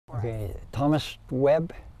Okay, Thomas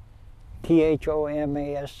Webb,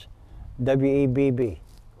 Thomaswebb.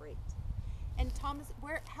 Great. And Thomas,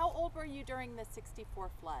 how old were you during the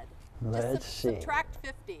 64 flood? Let's see. Subtract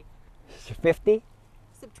 50. 50?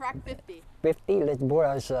 Subtract 50. 50? Boy,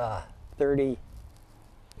 I was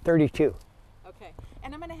 32. Okay.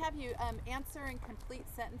 And I'm going to have you answer in complete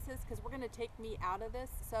sentences because we're going to take me out of this.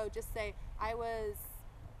 So just say, how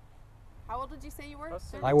old did you say you were?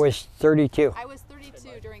 I was 32. I was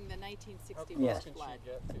 32 during the 1964 Yes. flood.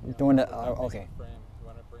 Doing the, okay.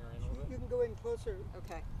 You can go in closer.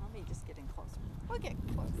 Okay, let me just get in closer. We'll get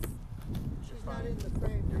close. She's not in the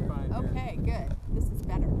frame. You're fine. Okay, good. This is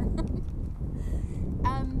better.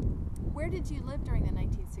 Where did you live during the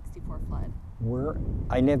 1964 flood?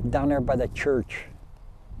 I lived down there by the church,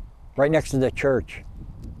 right next to the church.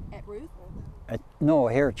 At Ruth? No,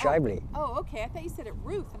 here at Shively. Oh, okay. I thought you said at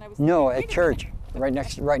Ruth, and I was No, thinking, at church, right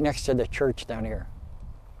next to the church down here.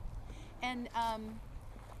 And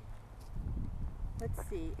let's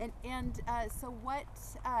see. So what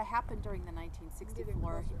happened during the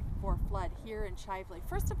 1964 flood here in Shively?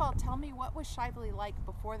 First of all, tell me, what was Shively like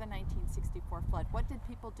before the 1964 flood? What did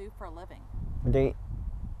people do for a living?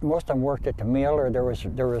 Most of them worked at the mill, or there was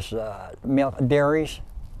milk dairies.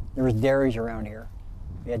 There was dairies around here.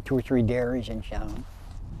 We had 2 or 3 dairies in town.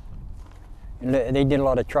 And they did a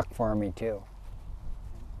lot of truck farming too.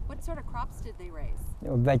 What sort of crops did they raise?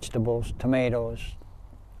 Vegetables, tomatoes,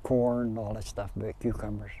 corn, all that stuff, but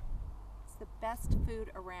cucumbers. It's the best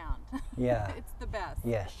food around. Yeah. It's the best.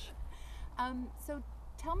 Yes. So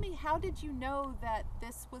tell me, how did you know that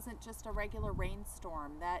this wasn't just a regular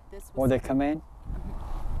rainstorm? That this was. When they come in,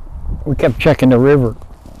 we kept checking the river.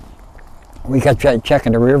 We kept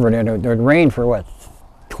checking the river, and it would rain for what,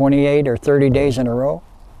 28 or 30 days in a row?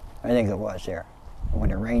 I think it was there, when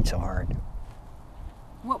it rained so hard.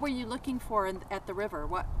 What were you looking for at the river?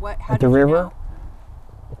 How At did the you river?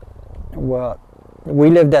 know? Well, we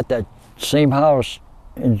lived at the same house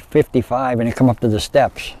in 55, and it come up to the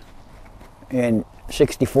steps. In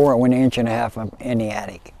 64, it went 1.5 inches up in the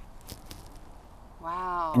attic.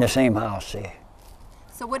 Wow. In the same house, see.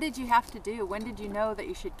 So what did you have to do? When did you know that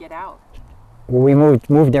you should get out? Well, we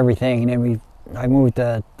moved everything, and then I moved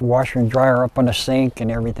the washer and dryer up on the sink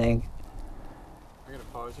and everything. I'm going to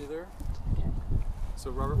pause you there.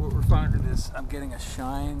 So Robert, what we're finding is I'm getting a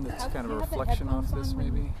shine that's kind of a reflection off this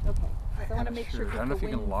maybe. Okay. I want to make sure. I don't know if you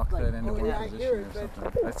can lock that into one I hear position it,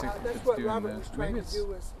 or but something. I think that's it's what doing Robert this. was trying Maybe to do,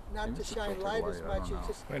 was not maybe to it's a shine filtered light light, as I much. don't It's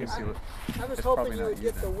just, know. Let me see what- I was it's hoping probably you not would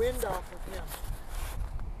get the even. wind off of him.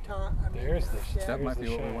 There's the Shad. That might be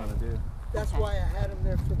what we want to do. That's why I had him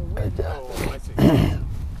there for the wind. But, Oh, I see.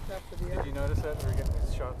 Not for the Did other. you notice that? We're getting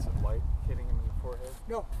these shots of light hitting him in the forehead.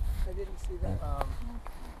 No, I didn't see that.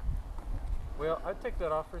 Well, I'd take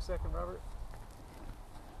that off for a second, Robert.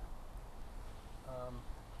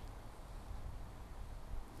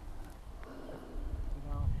 You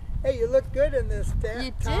know, Hey, you look good in this, Dan.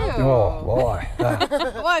 You Tom. do. oh, boy.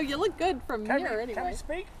 Well, you look good from here anyway. Can I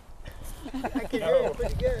speak? I can hear you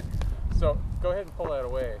pretty good. so go ahead and pull that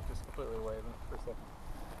away, just completely away for a second.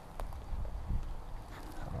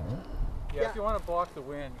 Yeah, Yeah. if you want to block the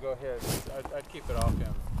wind, go ahead. I'd keep it off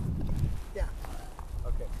him. Yeah.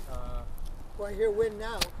 Okay. Well, I hear wind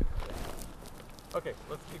now. Okay,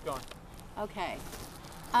 let's keep going. Okay.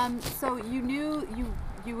 So you knew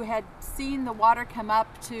you had seen the water come up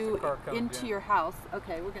The car comes into in. your house.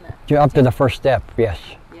 Okay, we're gonna. Up to the first step, yes.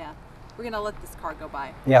 Yeah, we're gonna let this car go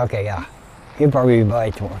by. Yeah, okay, yeah. He'll probably be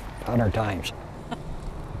by 100 times.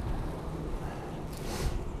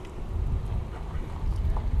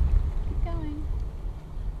 Keep going.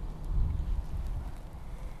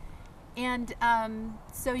 And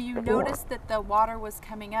so you noticed that the water was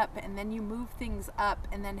coming up, and then you moved things up,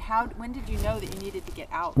 and then when did you know that you needed to get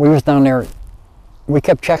out? We was down there, we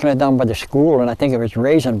kept checking it down by the school, and I think it was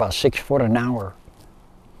raising about 6 foot an hour,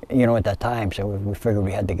 at that time, so we figured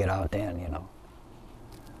we had to get out then,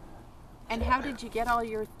 And how did you get all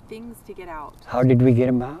your things to get out? How did we get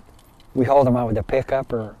them out? We hauled them out with a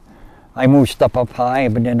pickup, or I moved stuff up high,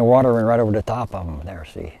 but then the water went right over the top of them there,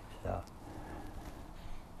 see.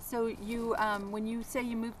 So you, when you say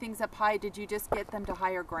you moved things up high, did you just get them to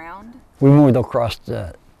higher ground? We moved across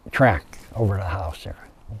the track over the house there.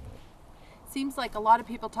 Seems like a lot of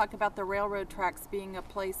people talk about the railroad tracks being a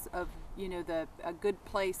place of, a good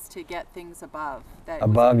place to get things above.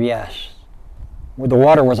 Above, yes. Well, the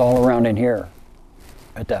water was all around in here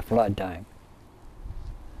at that flood time.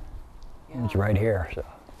 Yeah. It's right here, so.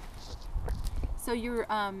 So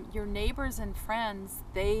your neighbors and friends,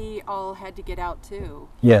 they all had to get out too.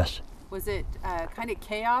 Yes. Was it kind of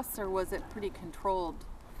chaos, or was it pretty controlled?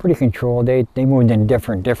 Pretty controlled. They moved in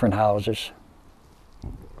different houses.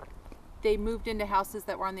 They moved into houses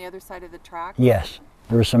that were on the other side of the track? Yes.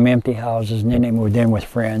 There were some empty houses, and then they moved in with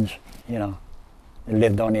friends, you know. They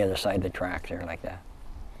lived on the other side of the track there like that.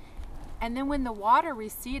 And then when the water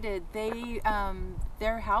receded, they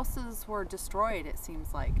their houses were destroyed, it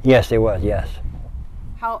seems like. Yes, they was, yes.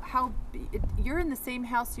 You're in the same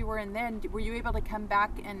house you were in then. Were you able to come back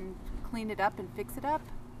and clean it up and fix it up?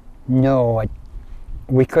 No,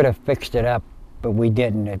 we could have fixed it up, but we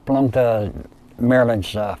didn't. It belonged to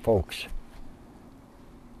Maryland's folks.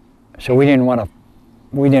 So we didn't want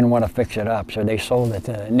to fix it up, so they sold it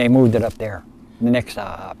and they moved it up there, the next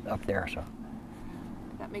up there. So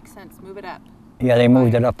that makes sense. Move it up. Yeah, they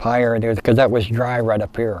moved it up higher because that was dry right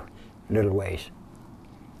up here, a little ways.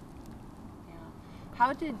 Yeah.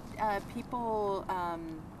 How did people?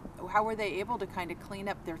 How were they able to kind of clean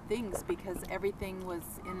up their things because everything was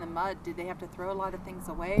in the mud? Did they have to throw a lot of things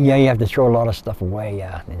away? Yeah, you have to throw a lot of stuff away.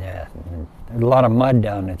 Yeah. There's a lot of mud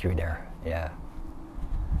down through there. Yeah.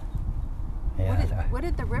 Yeah. What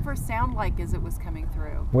did the river sound like as it was coming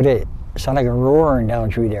through? It sounded like a roaring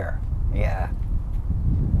down through there. Yeah.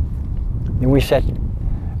 And we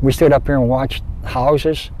stood up here and watched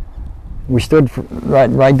houses. We stood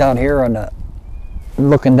right down here on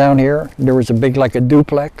looking down here. There was a big, like a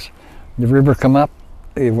duplex. The river come up.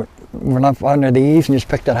 It went up under the eaves and just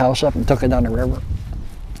picked that house up and took it down the river.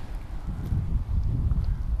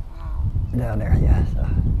 Wow. Down there, yeah. So.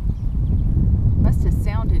 Must have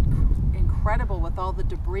sounded incredible with all the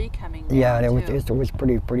debris coming down. Yeah, it was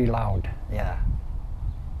pretty loud. Yeah.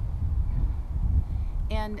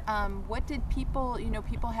 And what did people?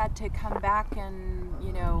 People had to come back and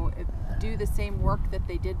do the same work that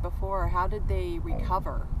they did before. How did they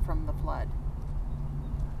recover from the flood?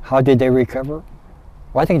 How did they recover?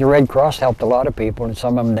 Well, I think the Red Cross helped a lot of people, and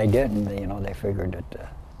some of them they didn't. They figured that,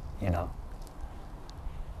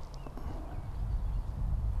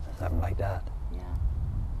 something like that. Yeah.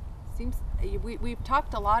 Seems we've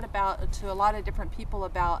talked a lot to a lot of different people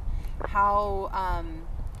about how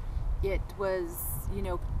it was,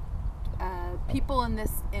 people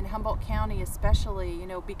in Humboldt County especially,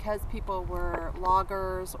 because people were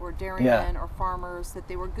loggers or dairymen or farmers, that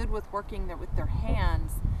they were good with working with their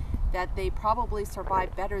hands, that they probably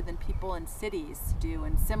survived better than people in cities do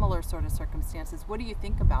in similar sort of circumstances. What do you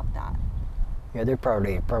think about that? Yeah, they're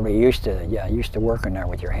probably used to working there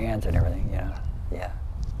with your hands and everything. Yeah.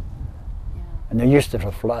 And they're used to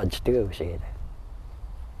the floods too. See,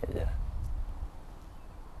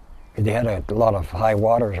 they had a lot of high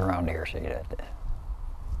waters around here. See that.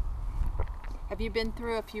 Have you been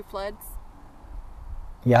through a few floods?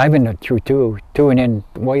 Yeah, I've been through two, and then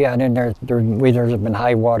then there's been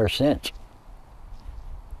high water since.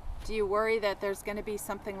 Do you worry that there's going to be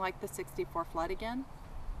something like the '64 flood again?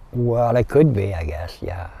 Well, it could be, I guess.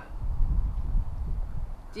 Yeah.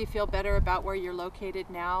 Do you feel better about where you're located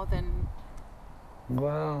now than?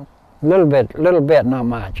 Well, a little bit, not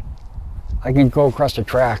much. I can go across the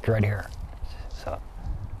track right here. So.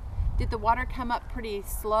 Did the water come up pretty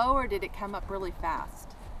slow, or did it come up really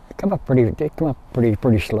fast? It come up pretty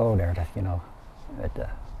slow there,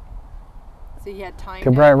 So you had time.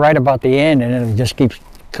 Right about the end, and then it just could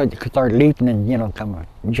start leaping and come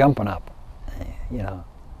jumping up,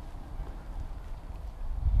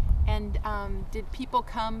 And did people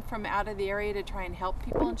come from out of the area to try and help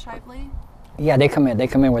people in Shively? Yeah, they come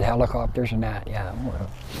in with helicopters and that. Yeah,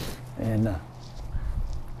 and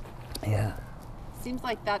yeah. Seems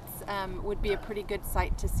like that's would be a pretty good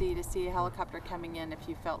sight to see a helicopter coming in if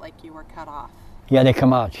you felt like you were cut off. Yeah, they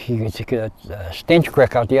come out. You can see Stench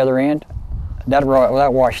Creek out the other end. That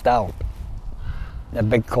washed out. That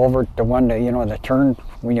big culvert, the one that the turn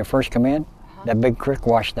when you first come in, that big creek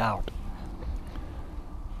washed out.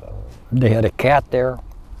 They had a cat there.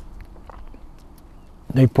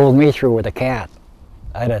 They pulled me through with a cat.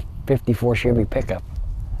 I had a '54 Chevy pickup.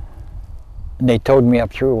 And they towed me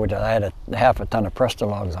up through with I had half a ton of Presto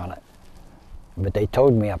logs on it. But they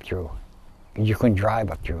towed me up through. Because you couldn't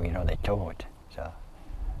drive up through, they tow it. So.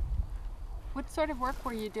 What sort of work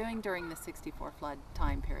were you doing during the '64 flood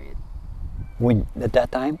time period? At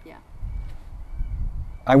that time? Yeah.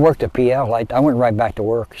 I worked at PL. I went right back to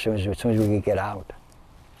work as soon as we could get out.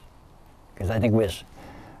 Because I think it was,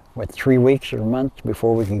 3 weeks or a month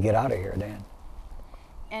before we could get out of here then.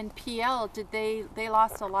 And PL, did they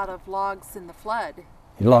lost a lot of logs in the flood?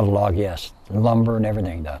 A lot of log, yes. Lumber and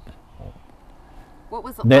everything done. What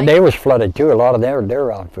was it like? They was flooded too. A lot of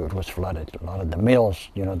their outfit was flooded. A lot of the mills,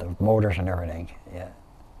 the motors and everything. Yeah.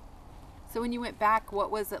 So when you went back, what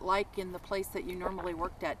was it like in the place that you normally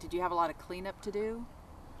worked at? Did you have a lot of cleanup to do?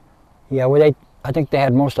 Yeah, well, I think they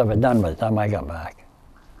had most of it done by the time I got back.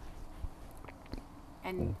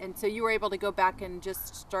 And so you were able to go back and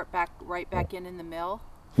just start right back in the mill?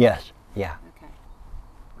 Yes, yeah. Okay.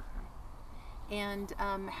 And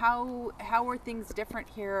how were things different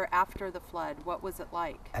here after the flood? What was it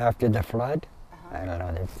like? After the flood, I don't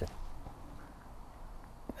know.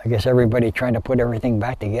 I guess everybody trying to put everything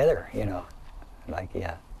back together, you know, like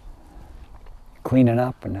cleaning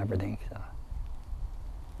up and everything. So.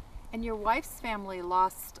 And your wife's family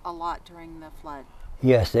lost a lot during the flood.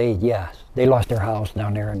 Yes, they lost their house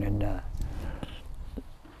down there, and then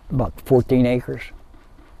about 14 acres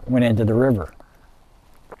went into the river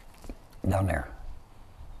down there.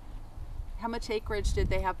 How much acreage did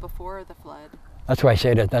they have before the flood? That's why I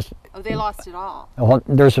say that's. Oh, they lost it all. Well,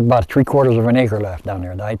 there's about 3/4 of an acre left down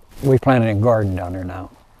there. We planted a garden down there now.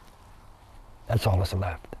 That's all that's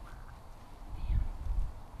left.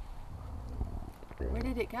 Where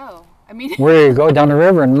did it go? I mean, Where do you go? Down the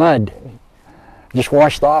river in mud. Just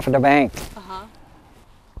washed off at the bank.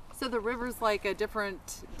 So the river's like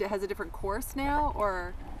has a different course now,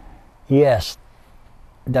 or? Yes.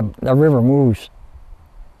 The river moves.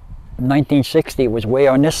 In 1960 it was way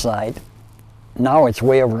on this side. Now it's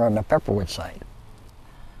way over on the Pepperwood side.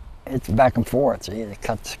 It's back and forth. See, it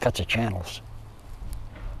cuts the channels.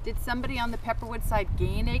 Did somebody on the Pepperwood side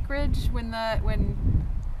gain acreage when?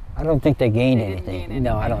 I don't think they gained They didn't anything. gain anything.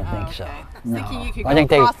 No, I don't Oh, think okay. so. I was No. thinking you could I go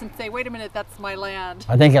think across and say, "Wait a minute, that's my land."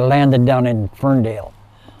 I think it landed down in Ferndale.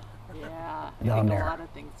 Yeah, I Down think there. a lot of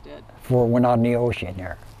things did. Before it went out in the ocean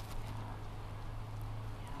there.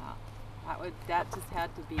 Yeah, that just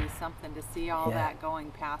had to be something to see all Yeah. that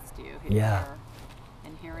going past you. Yeah.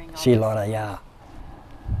 And hearing all See a this. lot of,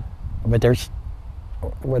 But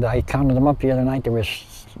when I counted them up the other night, there was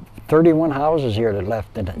 31 houses here that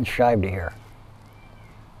left in Shively here.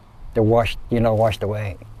 They're washed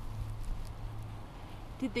away.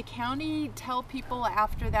 Did the county tell people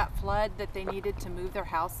after that flood that they needed to move their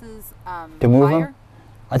houses To move higher? them?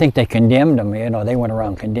 I think they condemned them, they went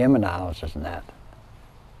around condemning the houses and that.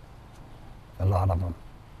 A lot of them.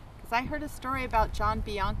 Because I heard a story about John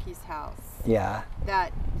Bianchi's house. Yeah.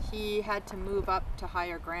 That he had to move up to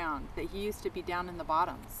higher ground, that he used to be down in the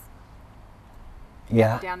bottoms,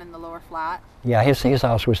 Yeah. down in the lower flat. Yeah, his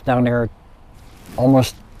house was down there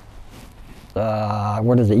almost,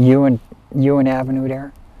 what is it, Ewan Avenue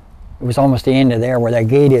there? It was almost the end of there where that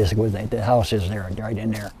gate is, the house is there, right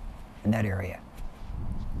in there, in that area.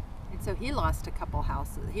 And so he lost a couple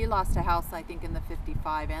houses. He lost a house, I think, in the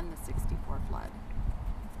 55 and the 64 flood.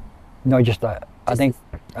 No, I think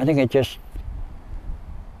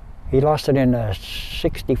he lost it in the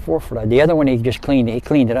 64 flood. The other one he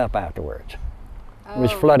cleaned it up afterwards. It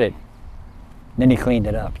was flooded. Then he cleaned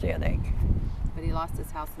it up, I think. But he lost his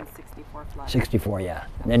house in 64 flood. 64, yeah.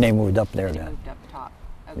 And then they moved up there. He moved up top.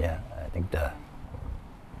 Okay. Yeah, I think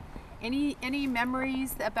Any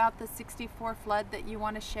memories about the 64 flood that you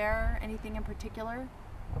want to share? Anything in particular?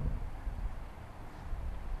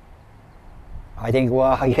 I think,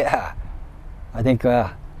 yeah. I think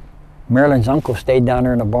Marilyn's uncle stayed down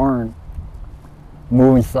there in the barn,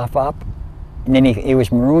 moving stuff up. And then he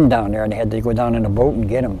was marooned down there, and they had to go down in a boat and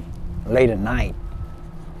get him late at night.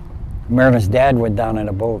 Marilyn's dad went down in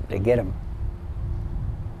a boat to get him.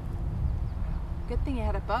 Good thing you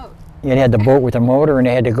had a boat. Yeah, they had the boat with a motor, and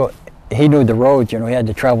they had to go. He knew the roads, he had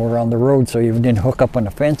to travel around the road, so he didn't hook up on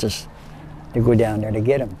the fences to go down there to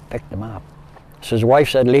get him, pick them up. So his wife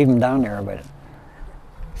said, leave him down there, but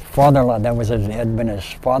his father-in-law, had been his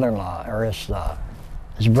father-in-law, or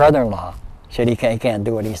his brother-in-law, said he can't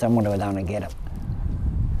do it. He said, I'm going to go down and get him.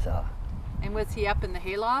 So. And was he up in the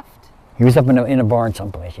hayloft? He was up in a barn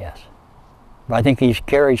someplace, yes. But I think he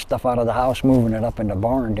carried stuff out of the house, moving it up in the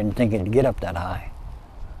barn, didn't think it'd get up that high.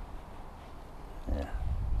 Yeah.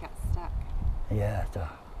 Got stuck. Yeah. So.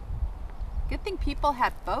 Good thing people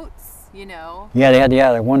had boats, Yeah, they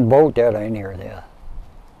had one boat there in here. Yeah.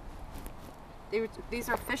 These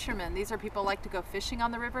are fishermen. These are people who like to go fishing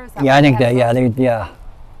on the river. Is that Yeah, why I think they that. had Yeah, boats?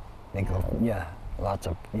 they go. Lots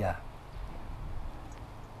of.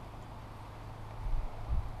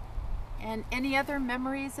 And any other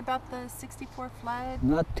memories about the 64 flood?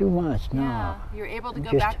 Not too much, no. Yeah, you were able to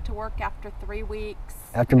go Just- back to work after 3 weeks.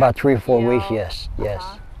 After about 3 or 4 weeks, PL. yes.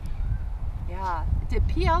 Yeah. Did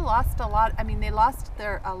PL lost a lot? I mean, they lost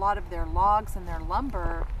a lot of their logs and their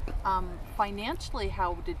lumber. Financially,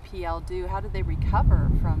 how did PL do? How did they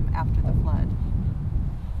recover from after the flood?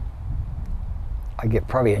 I get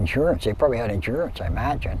probably insurance. They probably had insurance, I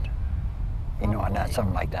imagine. On that, Hopefully.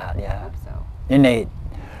 something like that, I yeah. hope so. And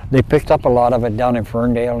they picked up a lot of it down in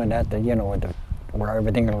Ferndale and that, where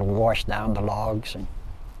everything was washed down, the logs, and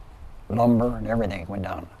lumber and everything went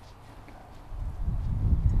down.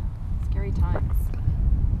 Scary times.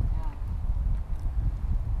 Yeah.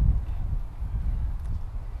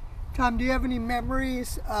 Tom, do you have any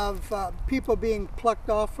memories of people being plucked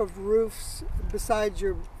off of roofs besides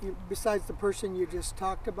the person you just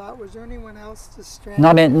talked about? Was there anyone else just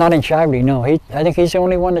stranded? Not in Shively, no. I think he's the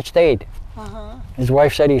only one that stayed. His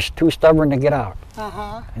wife said he's too stubborn to get out.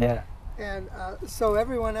 Yeah. And so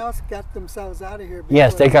everyone else got themselves out of here.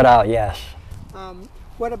 Yes, they got out. Yes.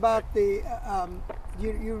 What about the?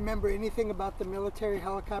 You remember anything about the military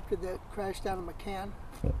helicopter that crashed down in McCann?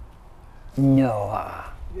 No.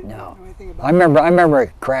 You didn't No. know anything about I remember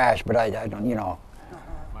it crashed, but I don't. You know,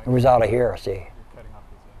 it was out of here. See. You're cutting off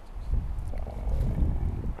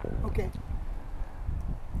these answers. Okay.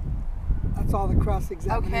 That's all the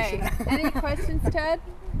cross-examination. Okay. Any questions, Ted?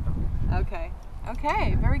 Okay.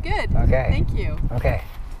 Okay. Very good. Okay. Thank you. Okay.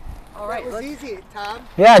 All right. That was let's- easy, Tom.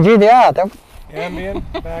 Yeah, gee, yeah. Yeah, man.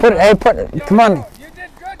 Back Come on. You did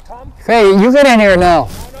good, Tom. Hey, you get in here now.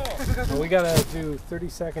 Well, we gotta do 30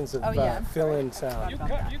 seconds of yeah. fill-in sound.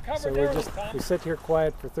 You covered So we sit here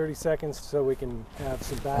quiet for 30 seconds so we can have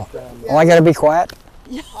some background. Oh, I gotta be quiet.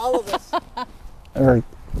 All of us. Or